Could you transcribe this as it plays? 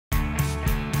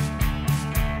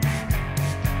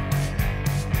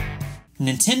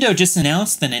Nintendo just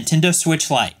announced the Nintendo Switch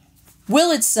Lite.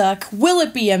 Will it suck? Will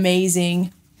it be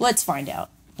amazing? Let's find out.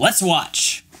 Let's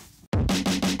watch.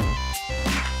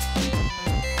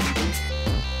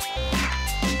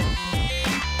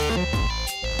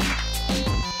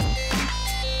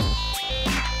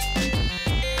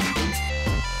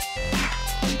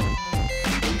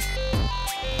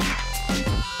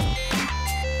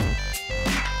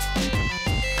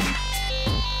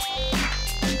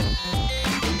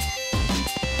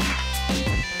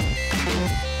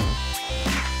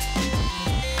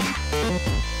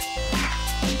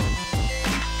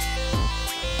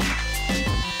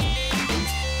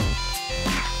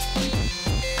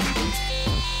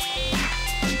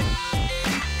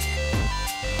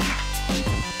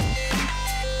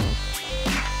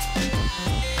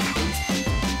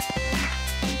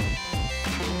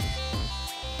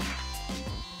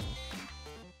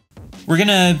 We're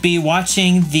gonna be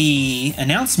watching the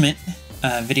announcement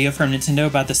video from Nintendo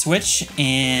about the Switch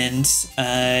and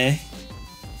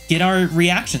get our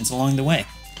reactions along the way.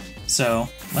 So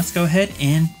let's go ahead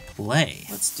and play.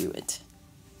 Let's do it.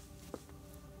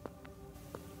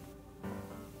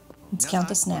 Let's count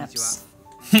the snaps.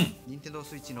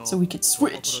 So we could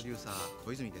switch.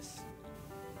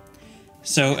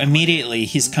 So immediately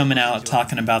he's coming out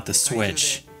talking about the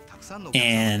Switch,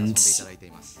 and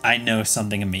I know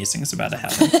something amazing is about to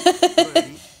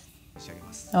happen.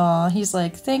 Aw, he's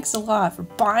like, thanks a lot for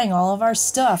buying all of our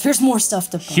stuff. Here's more stuff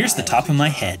to buy. Here's the top of my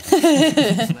head.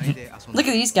 Look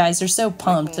at these guys. They're so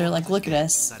pumped. They're like, look at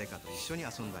us.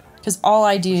 Because all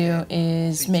I do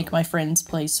is make my friends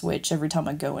play Switch every time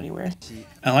I go anywhere.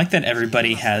 I like that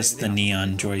everybody has the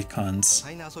neon Joy-Cons.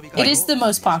 It is the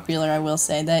most popular, I will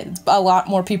say. That a lot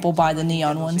more people buy the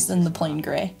neon ones than the plain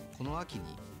gray.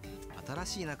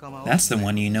 That's the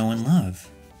one you know and love.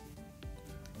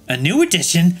 A new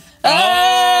edition.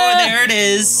 Oh, there it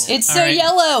is. It's so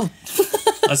yellow.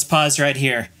 Let's pause right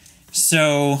here.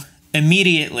 So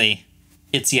immediately,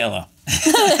 it's yellow.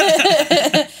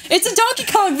 It's a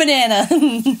Donkey Kong banana.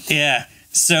 Yeah.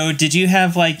 So did you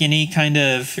have like any kind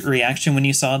of reaction when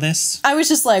you saw this? I was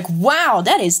just like, wow,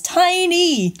 that is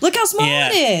tiny. Look how small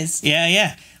it is.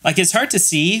 Yeah. Like, it's hard to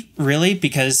see, really,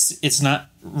 because it's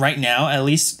not, right now, at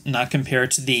least, not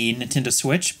compared to the Nintendo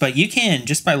Switch. But you can,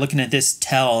 just by looking at this,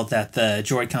 tell that the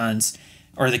Joy-Cons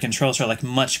or the controls are, like,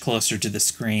 much closer to the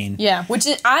screen. Yeah,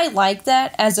 I like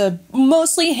that. As a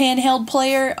mostly handheld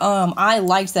player, I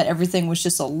liked that everything was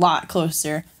just a lot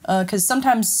closer. Because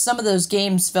sometimes some of those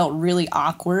games felt really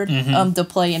awkward to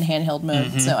play in handheld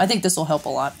mode. So I think this will help a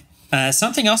lot.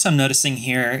 Something else I'm noticing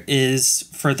here is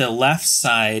for the left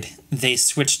side, they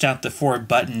switched out the 4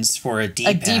 buttons for a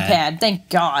D-pad. A D-pad, thank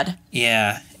God.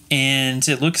 Yeah, and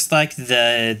it looks like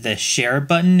the share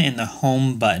button and the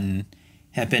home button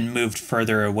have been moved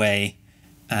further away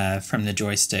from the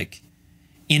joystick.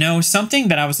 You know, something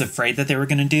that I was afraid that they were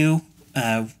going to do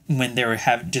when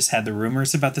they just had the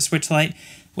rumors about the Switch Lite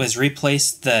was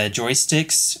replace the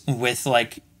joysticks with,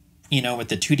 like, you know, with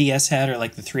the 2DS head or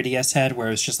like the 3DS head where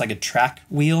it was just like a track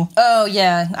wheel. Oh,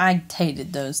 yeah. I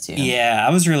hated those too. Yeah,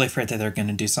 I was really afraid that they're going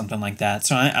to do something like that.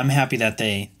 So I'm happy that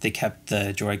they kept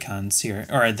the Joy-Cons here,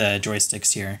 or the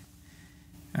joysticks here.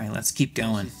 All right, let's keep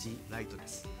going.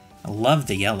 I love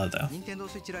the yellow, though.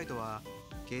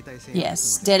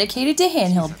 Yes, dedicated to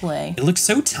handheld play. It looks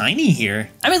so tiny here.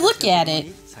 I mean, look at it.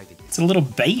 It's a little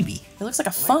baby. It looks like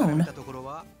a phone.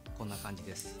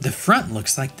 The front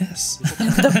looks like this.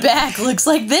 The back looks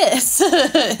like this.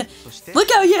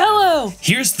 Look how yellow.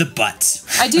 Here's the butt.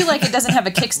 I do like it doesn't have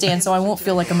a kickstand, so I won't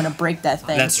feel like I'm going to break that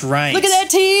thing. That's right. Look at that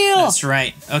teal. That's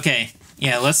right. Okay.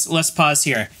 Yeah, let's pause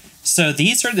here. So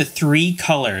these are the 3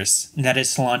 colors that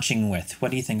it's launching with.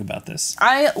 What do you think about this?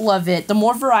 I love it. The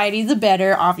more variety, the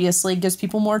better. Obviously, gives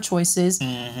people more choices.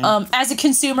 As a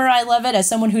consumer, I love it. As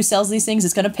someone who sells these things,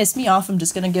 it's going to piss me off. I'm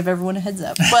just going to give everyone a heads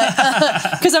up. But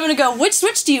because I'm going to go, which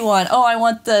Switch do you want? Oh, I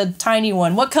want the tiny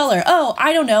one. What color? Oh,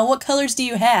 I don't know. What colors do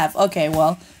you have? Okay,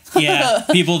 well. Yeah,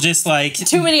 people just like...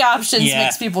 Too many options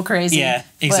makes people crazy. Yeah,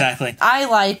 exactly. But I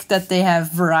like that they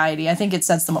have variety. I think it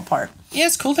sets them apart. Yeah,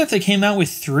 it's cool that they came out with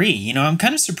 3. You know, I'm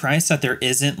kind of surprised that there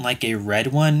isn't like a red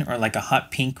one or like a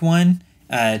hot pink one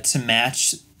to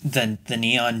match the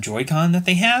neon Joy-Con that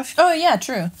they have. Oh, yeah,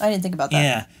 true. I didn't think about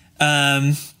that.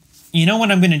 Yeah. You know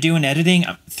what I'm going to do in editing?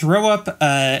 Throw up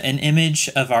an image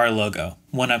of our logo.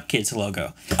 1UP Kids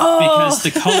logo. Oh! Because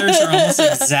the colors are almost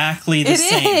exactly the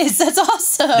same. It is! That's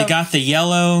awesome! They got the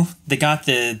yellow, they got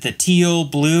the teal,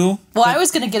 blue. Well, I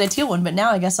was going to get a teal one, but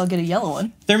now I guess I'll get a yellow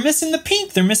one. They're missing the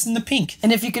pink. They're missing the pink.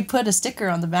 And if you could put a sticker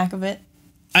on the back of it.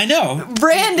 I know.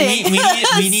 Branding.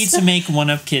 We need to make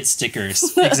 1UP Kids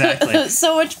stickers. Exactly.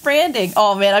 So much branding.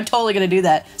 Oh man, I'm totally gonna do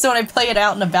that. So when I play it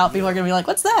out and about, people are gonna be like,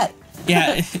 "What's that?"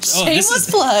 Yeah. Shameless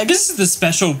plug. This is the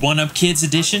special 1UP Kids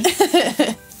edition.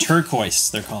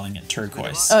 Turquoise, they're calling it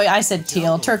turquoise. Oh, I said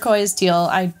teal. Turquoise, teal.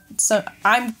 I'm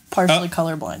partially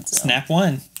colorblind. So. Snap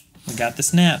one. We got the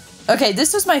snap. Okay,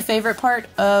 this was my favorite part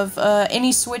of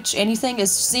any Switch anything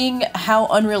is seeing how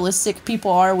unrealistic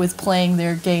people are with playing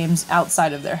their games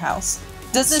outside of their house.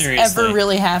 Does this ever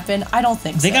really happen? I don't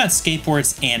think so. They got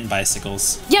skateboards and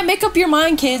bicycles. Yeah, make up your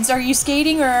mind, kids. Are you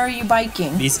skating or are you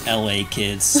biking? These LA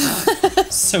kids.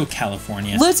 So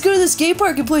California. Let's go to the skate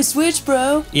park and play Switch,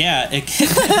 bro. Yeah,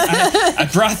 I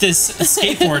brought this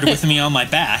skateboard with me on my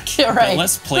back. Right.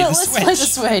 Let's play the Switch.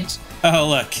 Let's play the Switch. Oh,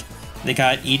 look. They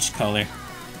got each color.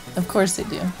 Of course they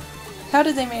do. How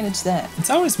did they manage that?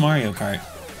 It's always Mario Kart.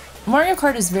 Mario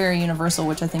Kart is very universal,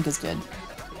 which I think is good.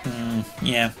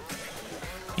 Yeah.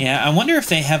 Yeah, I wonder if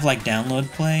they have, like,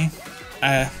 download play.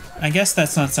 I guess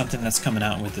that's not something that's coming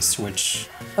out with the Switch.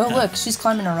 Oh, look, she's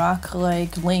climbing a rock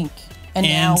like Link. And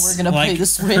now we're going to play the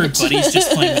Switch. Her buddy's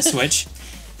just playing the Switch.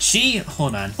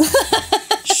 Hold on.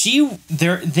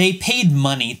 They paid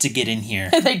money to get in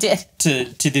here. They did. To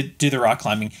do the rock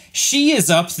climbing. She is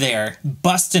up there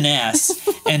busting ass,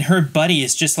 and her buddy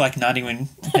is just like not even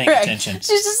paying attention.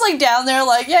 She's just like down there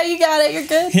like, yeah, you got it, you're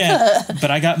good. Yeah, but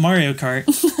I got Mario Kart.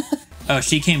 Oh,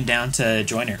 she came down to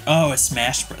join her. Oh, it's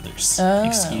Smash Brothers. Oh.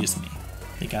 Excuse me.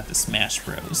 They got the Smash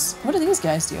Bros. What are these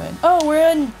guys doing? Oh,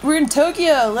 we're in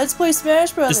Tokyo. Let's play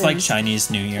Smash Brothers. It's like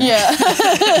Chinese New Year. Yeah.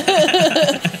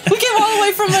 We came all the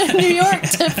way from New York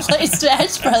to play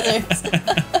Smash Brothers.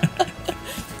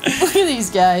 Look at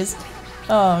these guys.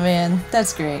 Oh man,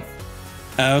 that's great.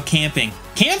 Oh, camping.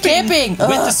 Camping with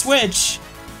the Switch.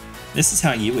 This is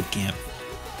how you would camp.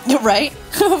 Right?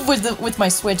 with my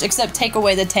Switch, except take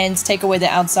away the tents, take away the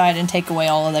outside, and take away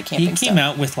all of that camping stuff. He came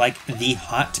out with like the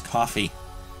hot coffee.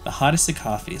 The hottest of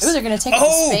coffees. Oh, they're going to take it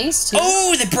to space, too?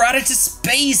 Oh, they brought it to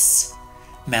space!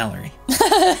 Mallory.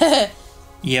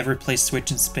 You ever play Switch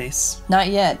in space? Not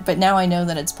yet, but now I know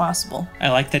that it's possible. I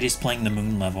like that he's playing the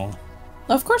moon level.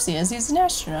 Of course he is. He's an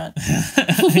astronaut.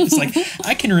 He's like,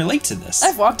 I can relate to this.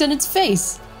 I've walked in its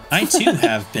face. I, too,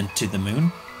 have been to the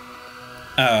moon.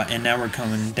 And now we're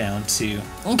coming down to...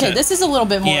 Okay, this is a little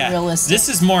bit more realistic. This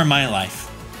is more my life.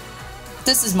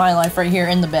 This is my life right here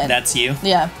in the bed. That's you?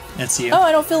 Yeah. That's you? Oh,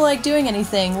 I don't feel like doing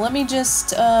anything. Let me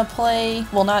just play...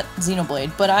 Well, not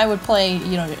Xenoblade, but I would play,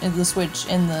 the Switch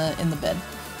in the bed.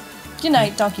 Good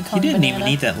night, Donkey Kong. He didn't even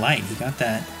need that light. He got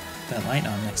that light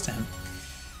on next to him.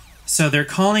 So they're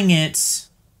calling it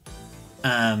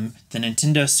the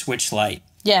Nintendo Switch Lite.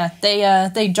 Yeah,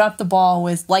 they dropped the ball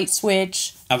with light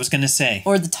switch. I was gonna say.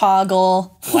 Or the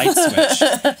toggle. Light switch.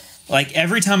 Like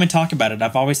every time I talk about it,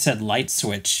 I've always said light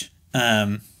switch.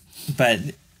 But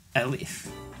at least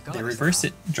they reverse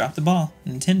it. Drop the ball.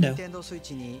 Nintendo.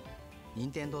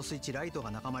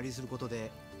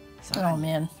 Oh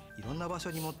man.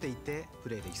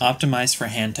 Optimized for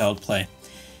handheld play.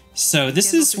 So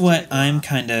this is what I'm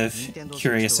kind of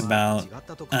curious about.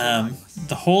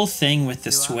 The whole thing with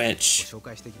the Switch,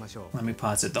 let me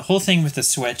pause it. The whole thing with the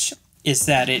Switch is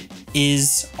that it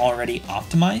is already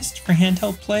optimized for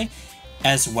handheld play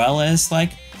as well as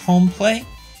like home play.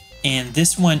 And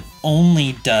this one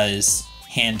only does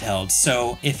handheld.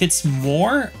 So if it's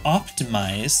more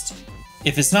optimized,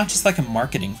 if it's not just like a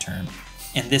marketing term,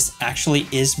 and this actually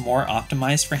is more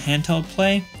optimized for handheld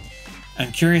play,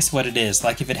 I'm curious what it is,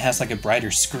 like if it has like a brighter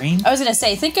screen. I was going to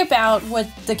say, think about what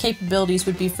the capabilities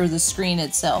would be for the screen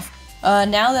itself.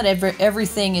 Now that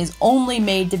everything is only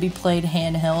made to be played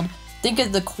handheld, think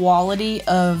of the quality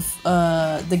of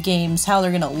the games, how they're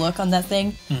going to look on that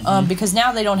thing. Because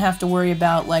now they don't have to worry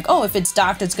about like, oh, if it's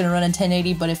docked, it's going to run in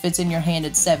 1080, but if it's in your hand,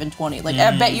 it's 720. Like,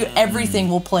 I bet you everything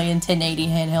will play in 1080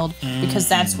 handheld because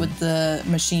that's what the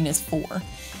machine is for.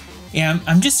 Yeah,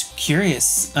 I'm just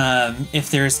curious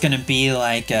if there's going to be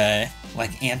like a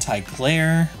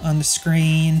anti-glare on the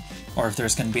screen, or if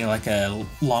there's going to be like a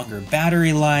longer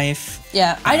battery life.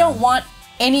 Yeah, I don't want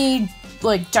any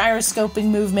like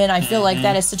gyroscoping movement. I feel like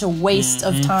that is such a waste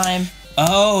of time.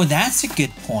 Oh, that's a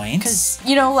good point. Because,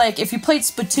 like if you played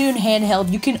Splatoon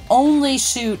handheld, you can only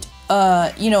shoot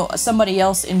somebody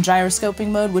else in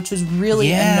gyroscoping mode, which was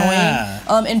really annoying.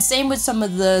 And same with some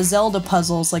of the Zelda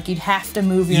puzzles, like you'd have to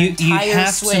move your entire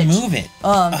Switch. You have to move it.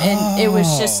 And it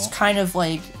was just kind of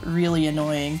like really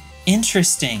annoying.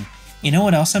 Interesting. You know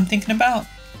what else I'm thinking about?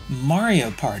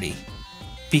 Mario Party.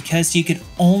 Because you could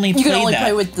only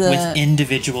play with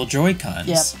individual Joy-Cons.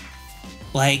 Yep.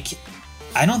 Like,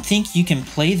 I don't think you can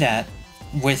play that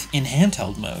in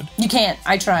handheld mode. You can't.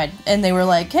 I tried, and they were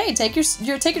like, "Hey, take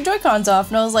your Joy-Cons off,"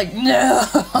 and I was like, "No."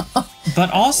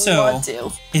 But also, want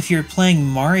to. if you're playing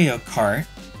Mario Kart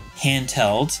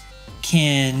handheld,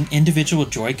 can individual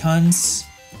Joy-Cons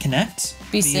connect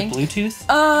Be via synced?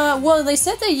 Bluetooth? Well, they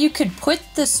said that you could put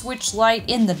the Switch Lite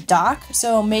in the dock,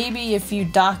 so maybe if you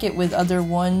dock it with other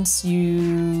ones,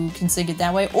 you can sync it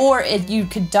that way, or you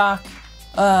could dock.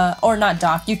 Or not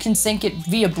dock. You can sync it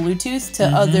via Bluetooth to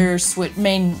other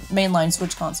mainline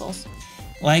Switch consoles.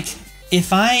 Like,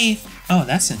 oh,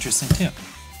 that's interesting too.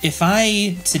 If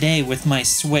I today with my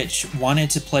Switch wanted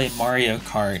to play Mario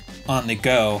Kart on the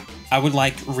go, I would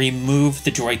like remove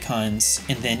the Joy-Cons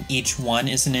and then each one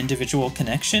is an individual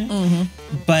connection.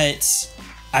 But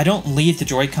I don't leave the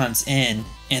Joy-Cons in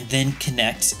and then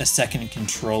connect a second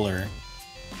controller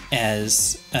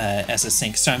as a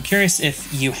sync. So I'm curious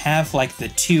if you have like the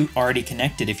two already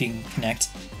connected, if you can connect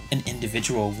an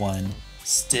individual one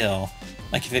still,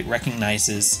 like if it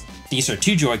recognizes these are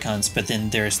two Joy-Cons, but then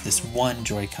there's this one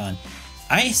Joy-Con.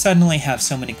 I suddenly have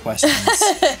so many questions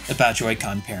about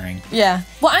Joy-Con pairing. Yeah.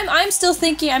 Well, I'm still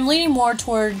thinking, I'm leaning more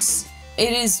towards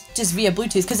it is just via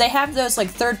Bluetooth, because they have those like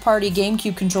third-party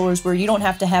GameCube controllers where you don't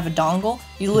have to have a dongle.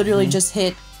 You literally just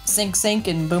hit sync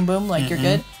and boom boom, like you're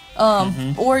good.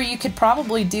 Or you could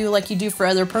probably do like you do for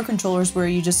other Pro controllers where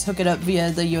you just hook it up via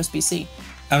the USB-C.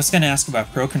 I was going to ask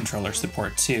about Pro controller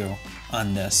support too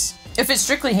on this. If it's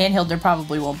strictly handheld, there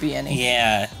probably won't be any.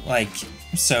 Yeah, like,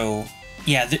 so,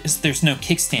 yeah, there's no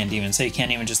kickstand even, so you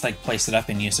can't even just like place it up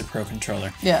and use a Pro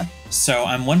controller. Yeah. So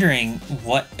I'm wondering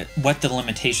what the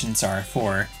limitations are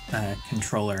for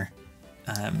controller,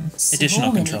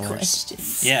 additional many controllers.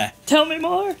 Questions. Yeah. Tell me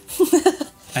more.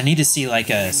 I need to see like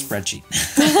a spreadsheet.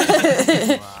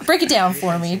 Break it down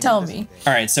for me. Tell me.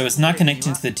 All right, so it's not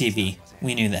connecting to the TV.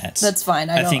 We knew that. That's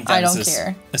fine. I don't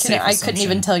care. I couldn't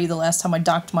even tell you the last time I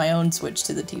docked my own Switch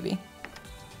to the TV.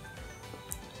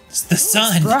 It's the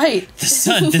sun. Right. The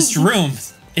sun. This room.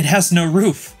 It has no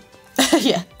roof.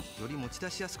 Yeah.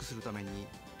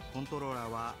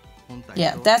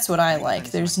 Yeah, that's what I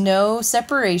like. There's no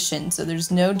separation, so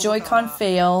there's no Joy-Con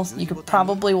fail. You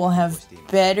will have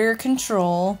better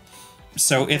control.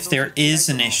 So if there is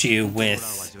an issue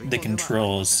with the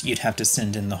controls, you'd have to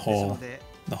send in the whole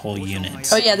unit.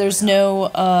 Oh yeah, there's no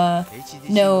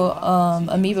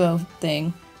amiibo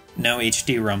thing. No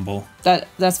HD rumble.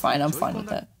 That's fine. I'm fine with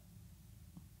that.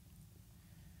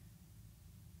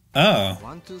 Oh,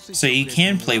 so you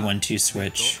can play 1-2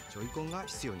 switch,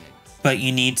 but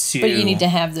you need to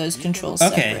have those controls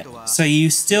okay, separate. so you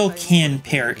still can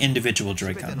pair individual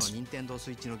Joy-Cons.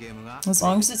 As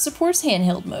long as it supports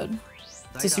handheld mode.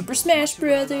 So Super Smash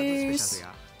Brothers.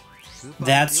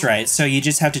 That's right. So you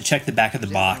just have to check the back of the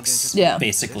box, yeah,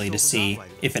 basically, to see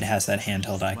if it has that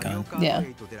handheld icon. Yeah.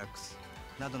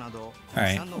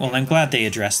 Alright, well I'm glad they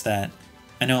addressed that.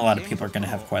 I know a lot of people are going to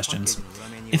have questions.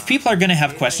 If people are going to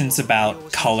have questions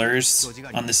about colors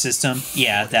on the system,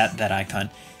 yeah, that icon,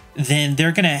 then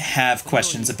they're going to have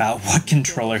questions about what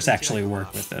controllers actually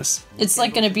work with this. It's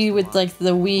like going to be with like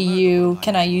the Wii U,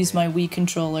 can I use my Wii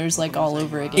controllers like all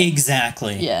over again?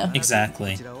 Exactly. Yeah.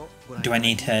 Exactly. Do I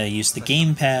need to use the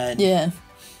gamepad? Yeah.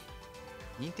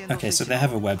 Okay, so they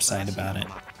have a website about it.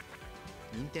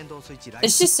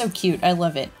 It's just so cute. I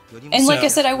love it. And like I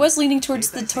said, I was leaning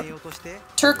towards the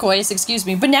turquoise, excuse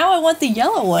me, but now I want the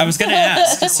yellow one. I was going to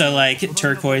ask, so like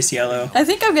turquoise, yellow. I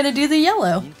think I'm going to do the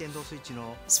yellow.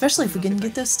 Especially if we can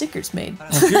get those stickers made. Well,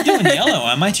 if you're doing yellow,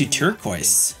 I might do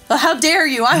turquoise. Well, how dare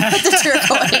you? I want the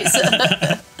turquoise.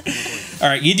 All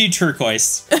right, you do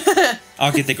turquoise.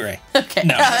 I'll get the gray. Okay.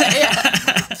 No.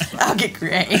 Yeah. I'll get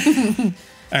gray. All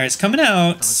right, it's coming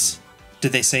out.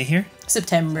 Did they say here?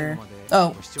 September.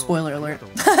 Oh, spoiler alert.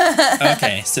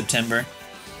 Okay, September.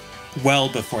 Well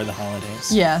before the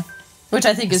holidays. Yeah, which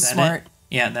I think is smart. It?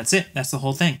 Yeah, that's it. That's the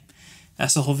whole thing.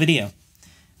 That's the whole video.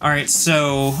 All right,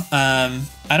 so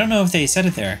I don't know if they said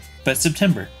it there, but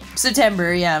September.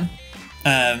 September, yeah.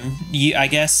 I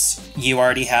guess you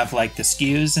already have like the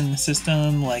SKUs in the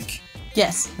system, like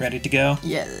yes, ready to go.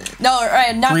 Yeah. No,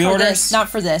 not for this. Not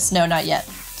for this. No, not yet.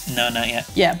 No, not yet.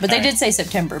 Yeah, but they did say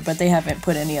September, but they haven't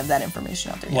put any of that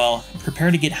information out there yet. Well,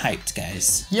 prepare to get hyped,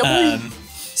 guys. Yep.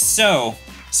 So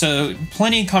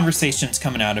plenty of conversations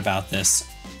coming out about this,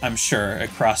 I'm sure,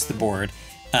 across the board.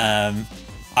 I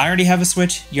already have a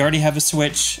Switch. You already have a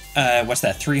Switch. What's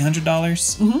that, $300?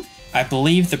 Mm-hmm. I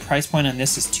believe the price point on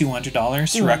this is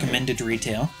 $200 recommended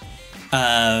retail.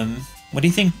 What do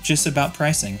you think just about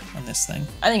pricing on this thing?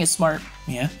 I think it's smart.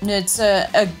 Yeah? It's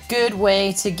a good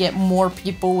way to get more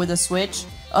people with a Switch.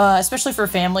 especially for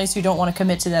families who don't want to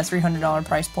commit to that $300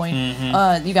 price point.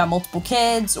 You got multiple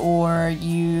kids, or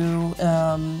you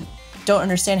don't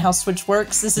understand how Switch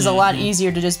works. This is a lot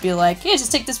easier to just be like, yeah,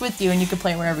 just take this with you and you can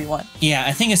play it wherever you want. Yeah,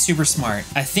 I think it's super smart.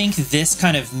 I think this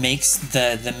kind of makes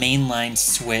the mainline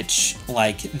Switch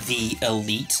like the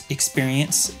elite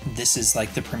experience. This is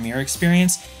like the premier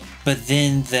experience. But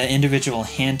then the individual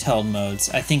handheld modes,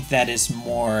 I think that is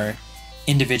more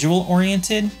individual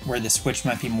oriented, where the Switch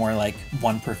might be more like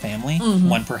one per family,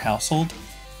 one per household.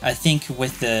 I think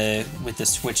with the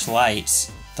Switch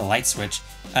Lite, the Lite Switch,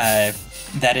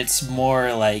 that it's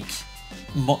more like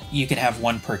you could have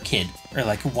one per kid, or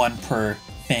like one per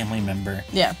family member.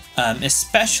 Yeah.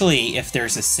 Especially if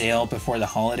there's a sale before the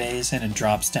holidays and it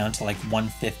drops down to like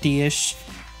 $150-ish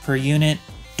per unit.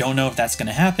 Don't know if that's going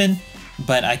to happen,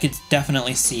 but I could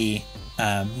definitely see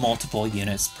multiple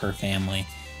units per family.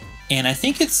 And I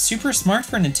think it's super smart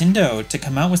for Nintendo to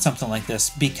come out with something like this,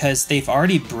 because they've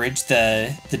already bridged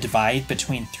the divide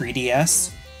between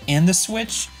 3DS and the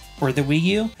Switch, or the Wii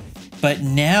U. But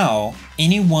now,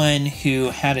 anyone who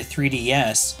had a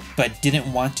 3DS but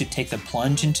didn't want to take the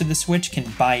plunge into the Switch can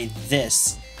buy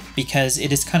this, because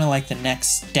it is kind of like the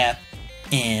next step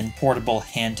in portable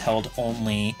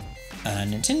handheld-only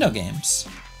Nintendo games.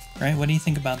 Right? What do you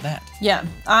think about that? Yeah,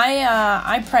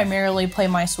 I primarily play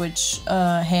my Switch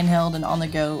handheld and on the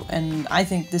go, and I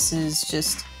think this is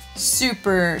just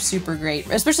super, super great,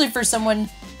 especially for someone,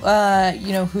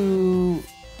 who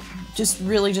just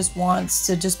really just wants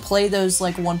to just play those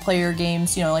like one-player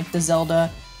games, like the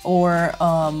Zelda or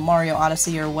Mario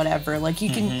Odyssey or whatever. Like you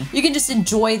can just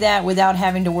enjoy that without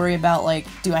having to worry about like,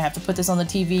 do I have to put this on the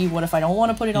TV? What if I don't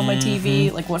want to put it on my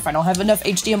TV? Like, what if I don't have enough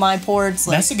HDMI ports?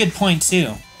 Like, that's a good point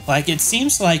too. Like, it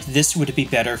seems like this would be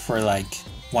better for, like,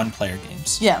 one-player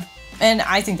games. Yeah, and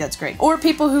I think that's great. Or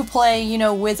people who play,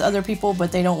 with other people,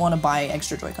 but they don't want to buy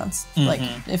extra Joy-Cons. Like,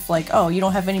 if, like, oh, you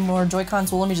don't have any more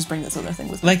Joy-Cons? Well, let me just bring this other thing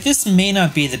with me. Like, this may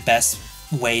not be the best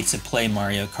way to play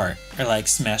Mario Kart or, like,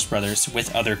 Smash Brothers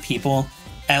with other people.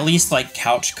 At least, like,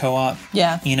 couch co-op.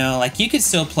 Yeah. Like, you could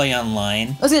still play online.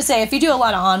 I was gonna say, if you do a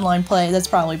lot of online play, that's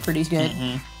probably pretty good.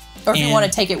 Or if you want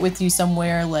to take it with you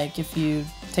somewhere, like, if you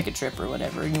take a trip or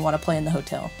whatever and you want to play in the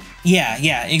hotel.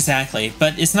 Yeah, exactly.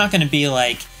 But it's not going to be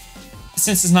like,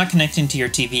 since it's not connecting to your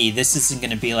TV, this isn't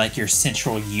going to be like your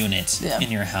central unit in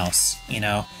your house,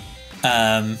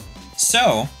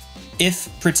 So, if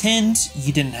pretend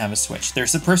you didn't have a Switch.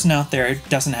 There's a person out there who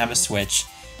doesn't have a Switch,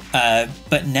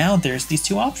 but now there's these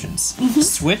two options,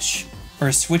 Switch or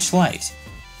a Switch Lite.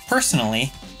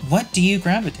 Personally, what do you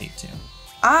gravitate to?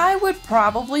 I would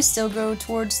probably still go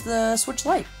towards the Switch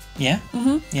Lite. Yeah?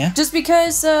 Yeah? Just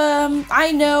because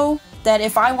I know that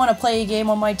if I want to play a game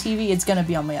on my TV, it's going to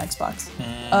be on my Xbox.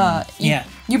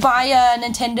 You buy a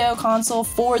Nintendo console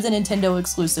for the Nintendo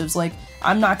exclusives. Like,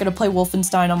 I'm not going to play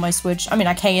Wolfenstein on my Switch. I mean,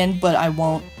 I can, but I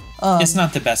won't. It's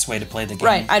not the best way to play the game.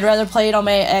 Right. I'd rather play it on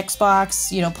my Xbox,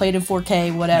 play it in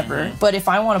 4K, whatever. But if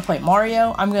I want to play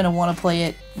Mario, I'm going to want to play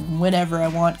it whenever I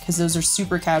want, because those are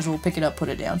super casual, pick it up, put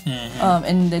it down.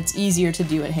 And it's easier to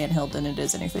do it handheld than it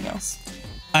is anything else.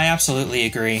 I absolutely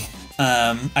agree.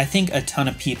 I think a ton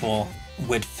of people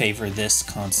would favor this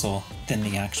console than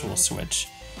the actual Switch,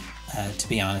 to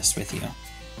be honest with you.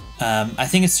 I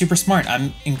think it's super smart.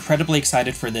 I'm incredibly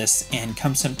excited for this, and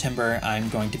come September, I'm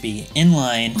going to be in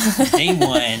line, day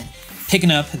one,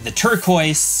 picking up the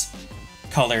turquoise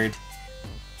colored.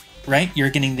 Right? You're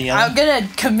getting the yellow? I'm gonna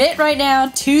commit right now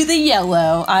to the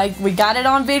yellow. We got it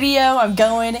on video. I'm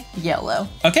going yellow.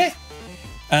 Okay.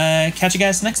 Catch you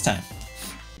guys next time.